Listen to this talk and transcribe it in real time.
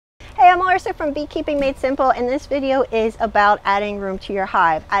I'm Larissa from Beekeeping Made Simple, and this video is about adding room to your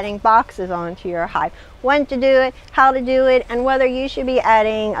hive, adding boxes onto your hive, when to do it, how to do it, and whether you should be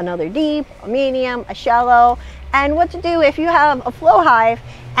adding another deep, a medium, a shallow, and what to do if you have a flow hive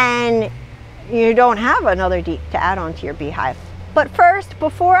and you don't have another deep to add onto your beehive. But first,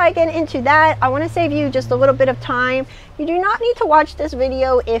 before I get into that, I want to save you just a little bit of time. You do not need to watch this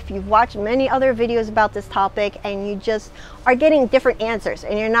video if you've watched many other videos about this topic and you just are getting different answers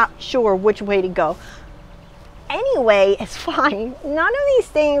and you're not sure which way to go. Anyway, it's fine. None of these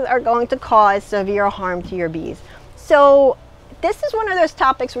things are going to cause severe harm to your bees. So this is one of those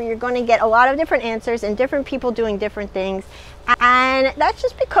topics where you're going to get a lot of different answers and different people doing different things. And that's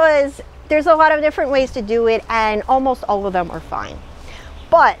just because there's a lot of different ways to do it, and almost all of them are fine.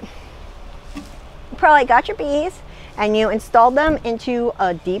 But you probably got your bees and you installed them into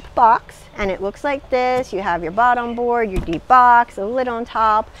a deep box, and it looks like this. You have your bottom board, your deep box, a lid on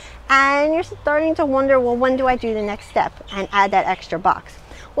top, and you're starting to wonder, well, when do I do the next step and add that extra box?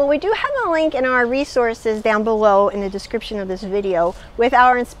 Well, we do have a link in our resources down below in the description of this video with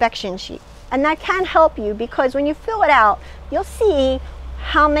our inspection sheet, and that can help you, because when you fill it out, you'll see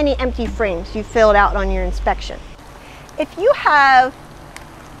how many empty frames you filled out on your inspection. If you have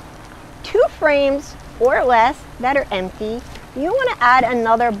 2 frames or less that are empty, you want to add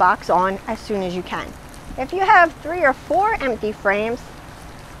another box on as soon as you can. If you have 3 or 4 empty frames,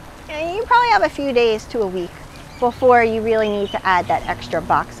 you probably have a few days to a week before you really need to add that extra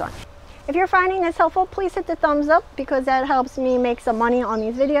box on. If you're finding this helpful, please hit the thumbs up, because that helps me make some money on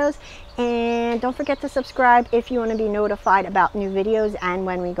these videos. And don't forget to subscribe if you want to be notified about new videos and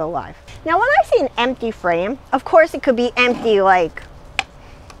when we go live. Now, when I see an empty frame, of course it could be empty like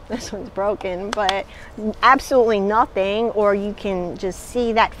this one's broken, but absolutely nothing, or you can just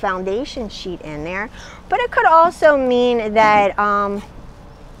see that foundation sheet in there. But it could also mean that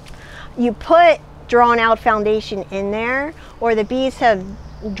you put drawn out foundation in there, or the bees have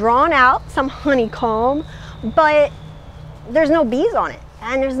drawn out some honeycomb, but there's no bees on it,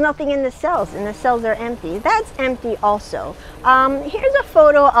 and there's nothing in the cells, and the cells are empty. That's empty also. Here's a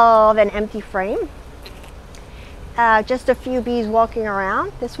photo of an empty frame. Just a few bees walking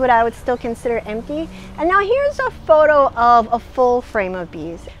around. This is what I would still consider empty. And now here's a photo of a full frame of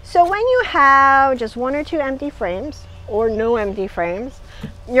bees. So when you have just 1 or 2 empty frames, or no empty frames,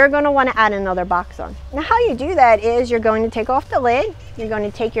 you're going to want to add another box on. Now, how you do that is you're going to take off the lid, you're going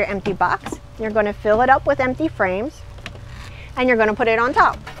to take your empty box, you're going to fill it up with empty frames, and you're going to put it on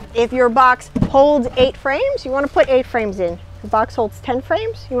top. If your box holds 8 frames, you want to put 8 frames in. If the box holds 10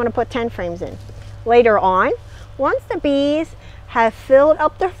 frames, you want to put 10 frames in. Later on, once the bees have filled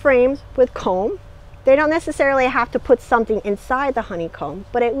up the frames with comb, they don't necessarily have to put something inside the honeycomb,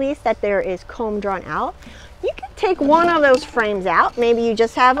 but at least that there is comb drawn out. You can take one of those frames out. Maybe you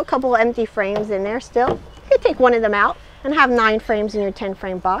just have a couple empty frames in there still. You could take one of them out and have 9 frames in your 10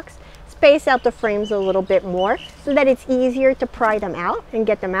 frame box. Space out the frames a little bit more so that it's easier to pry them out and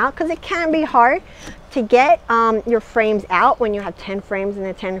get them out, because it can be hard to get your frames out when you have 10 frames in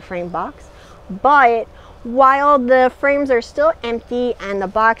a 10 frame box. But while the frames are still empty and the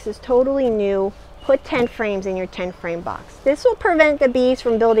box is totally new, put 10 frames in your 10 frame box. This will prevent the bees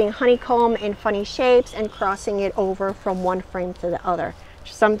from building honeycomb in funny shapes and crossing it over from one frame to the other.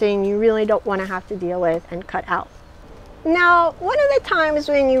 Something you really don't want to have to deal with and cut out. Now, one of the times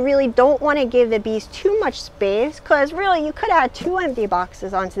when you really don't want to give the bees too much space, because really you could add 2 empty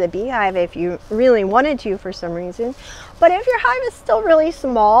boxes onto the beehive if you really wanted to for some reason. But if your hive is still really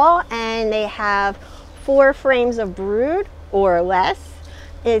small and they have 4 frames of brood or less,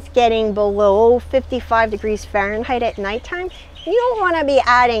 it's getting below 55 degrees Fahrenheit at nighttime, you don't want to be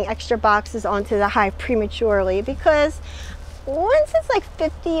adding extra boxes onto the hive prematurely, because once it's like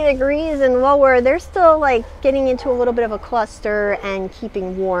 50 degrees and lower, they're still like getting into a little bit of a cluster and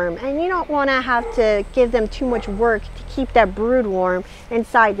keeping warm, and you don't want to have to give them too much work to keep that brood warm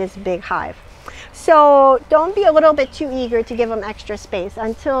inside this big hive. So don't be a little bit too eager to give them extra space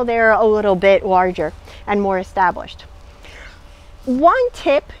until they're a little bit larger and more established. One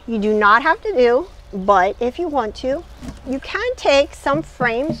tip you do not have to do, but if you want to, you can take some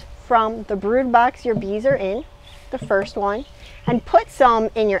frames from the brood box your bees are in, the first one, and put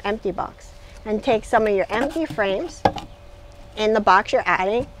some in your empty box, and take some of your empty frames in the box you're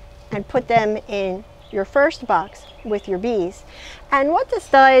adding and put them in your first box with your bees. And what this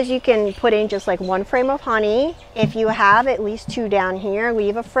does, you can put in just like 1 frame of honey. If you have at least 2 down here,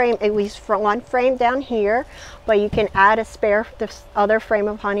 leave a frame, at least for 1 frame down here, but you can add a spare, this other frame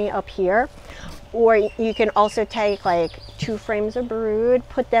of honey up here. Or you can also take like 2 frames of brood,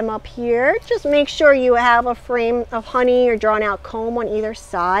 put them up here. Just make sure you have a frame of honey or drawn out comb on either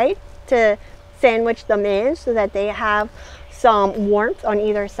side to sandwich them in so that they have some warmth on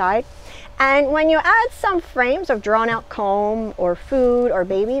either side. And when you add some frames of drawn out comb or food or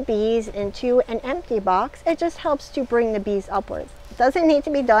baby bees into an empty box, it just helps to bring the bees upwards. It doesn't need to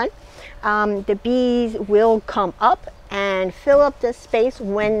be done. The bees will come up and fill up this space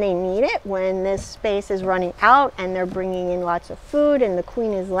when they need it, when this space is running out and they're bringing in lots of food and the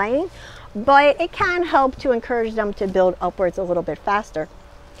queen is laying. But it can help to encourage them to build upwards a little bit faster.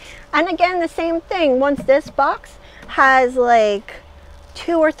 And again, the same thing, once this box has like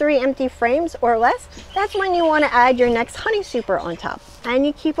 2 or 3 empty frames or less, that's when you want to add your next honey super on top. And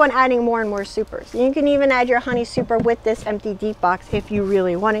you keep on adding more and more supers. You can even add your honey super with this empty deep box if you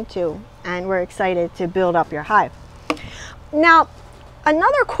really wanted to, and we're excited to build up your hive. Now,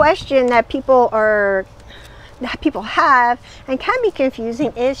 another question that people have and can be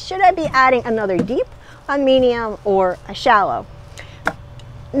confusing is, should I be adding another deep, a medium, or a shallow?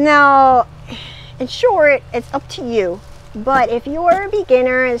 Now, in short, it's up to you. But if you're a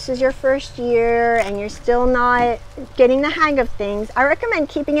beginner, this is your first year and you're still not getting the hang of things, I recommend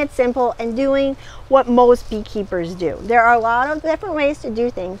keeping it simple and doing what most beekeepers do. There are a lot of different ways to do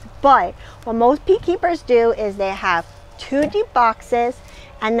things, but what most beekeepers do is they have 2 deep boxes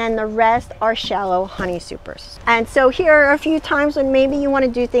and then the rest are shallow honey supers. And so here are a few times when maybe you want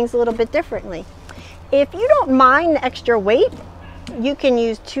to do things a little bit differently. If you don't mind the extra weight, you can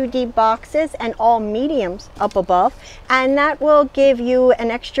use 2 deep boxes and all mediums up above, and that will give you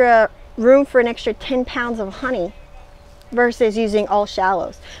an extra room for an extra 10 pounds of honey versus using all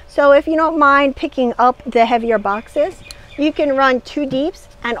shallows. So if you don't mind picking up the heavier boxes, you can run 2 deeps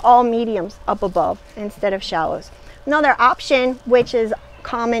and all mediums up above instead of shallows. Another option, which is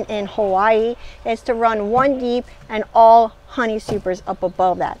common in Hawaii, is to run 1 deep and all honey supers up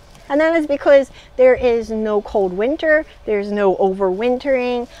above that. And that is because there is no cold winter, there's no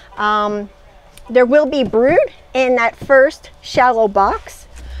overwintering. There will be brood in that first shallow box.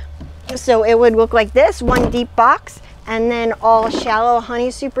 So it would look like this, 1 deep box, and then all shallow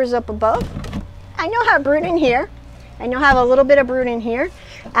honey supers up above. And you'll have brood in here, and you'll have a little bit of brood in here,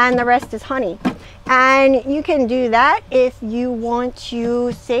 and the rest is honey. And you can do that if you want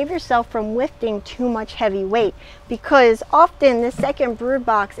to save yourself from lifting too much heavy weight, because often the second brood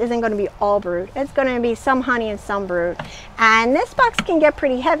box isn't going to be all brood. It's going to be some honey and some brood. And this box can get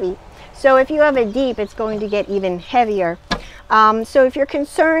pretty heavy. So if you have a deep, it's going to get even heavier. So if you're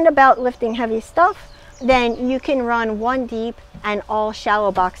concerned about lifting heavy stuff, then you can run 1 deep and all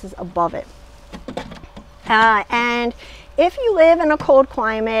shallow boxes above it. And if you live in a cold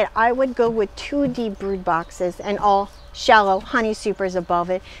climate, I would go with 2 deep brood boxes and all shallow honey supers above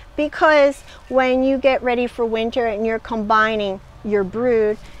it, because when you get ready for winter and you're combining your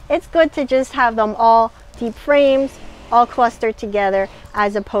brood, it's good to just have them all deep frames, all clustered together,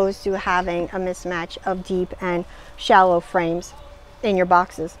 as opposed to having a mismatch of deep and shallow frames in your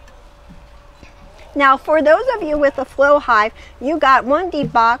boxes. Now, for those of you with a flow hive, you got 1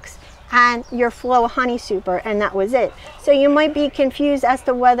 deep box and your flow honey super, and that was it. So you might be confused as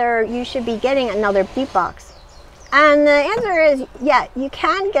to whether you should be getting another deep box. And the answer is, yeah, you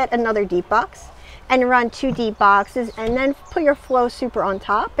can get another deep box and run 2 deep boxes and then put your flow super on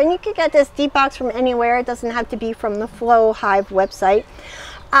top. And you can get this deep box from anywhere. It doesn't have to be from the Flow Hive website.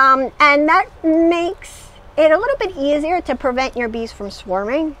 And that makes it a little bit easier to prevent your bees from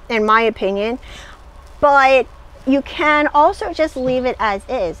swarming, in my opinion. But you can also just leave it as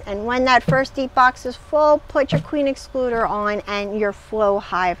is, and when that first deep box is full, put your queen excluder on and your Flow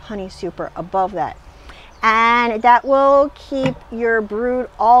Hive honey super above that, and that will keep your brood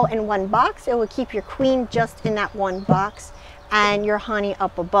all in 1 box. It will keep your queen just in that 1 box and your honey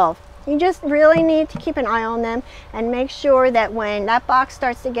up above. You just really need to keep an eye on them and make sure that when that box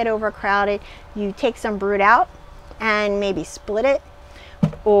starts to get overcrowded, you take some brood out and maybe split it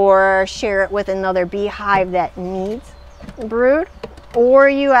or share it with another beehive that needs brood, or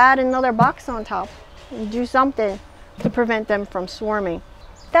you add another box on top. Do something to prevent them from swarming.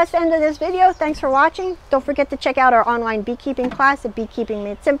 That's the end of this video. Thanks for watching. Don't forget to check out our online beekeeping class at Beekeeping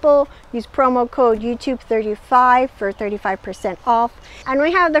Made Simple. Use promo code YouTube35 for 35% off. And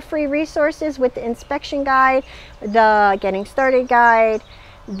we have the free resources with the inspection guide, the getting started guide,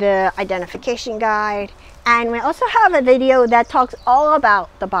 the identification guide, and we also have a video that talks all about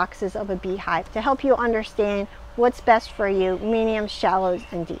the boxes of a beehive to help you understand what's best for you, mediums, shallows,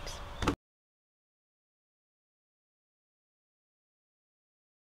 and deeps.